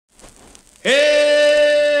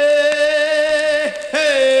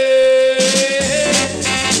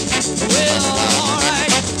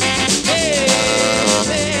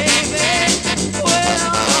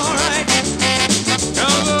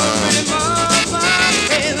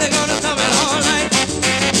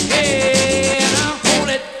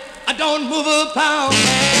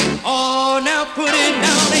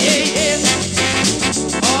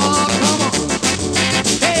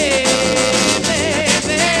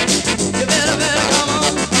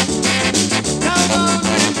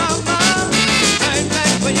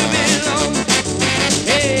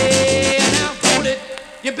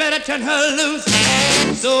her loose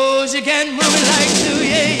so she can move it like two,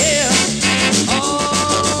 yeah, yeah.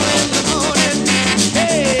 Oh, in the morning,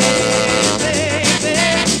 hey, baby,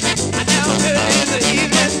 down early in the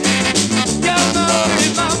evening, come on,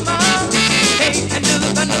 mama, hey, and do the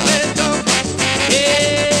thunder bedroom,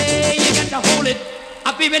 hey, you got to hold it, I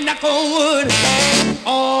baby knock on wood,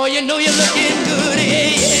 oh, you know you're looking good,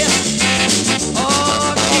 yeah, yeah.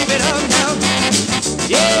 Oh, keep it up now,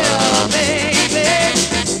 yeah, baby,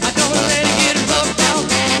 I don't let it get rough now.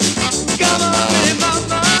 Come on, little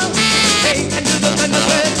mama, hey, and do the thunder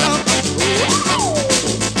bird song.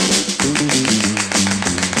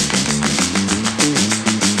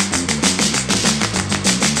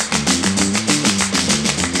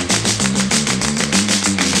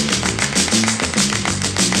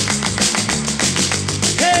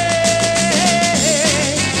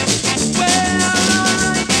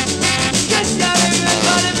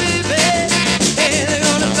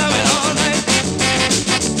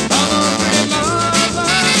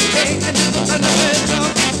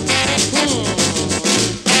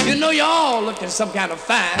 Some kind of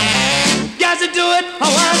fine. Got to do it one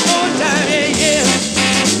more time, yeah, yeah.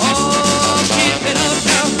 Oh, keep it up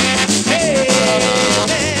now. Hey,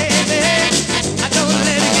 baby, I don't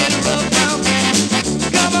let it get rough now.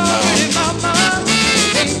 Come on, little mama,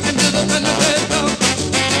 hey, and do the thunderbird song.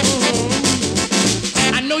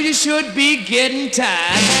 I know you should be getting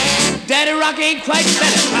tired. Daddy Rock ain't quite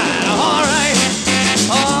satisfied. All right.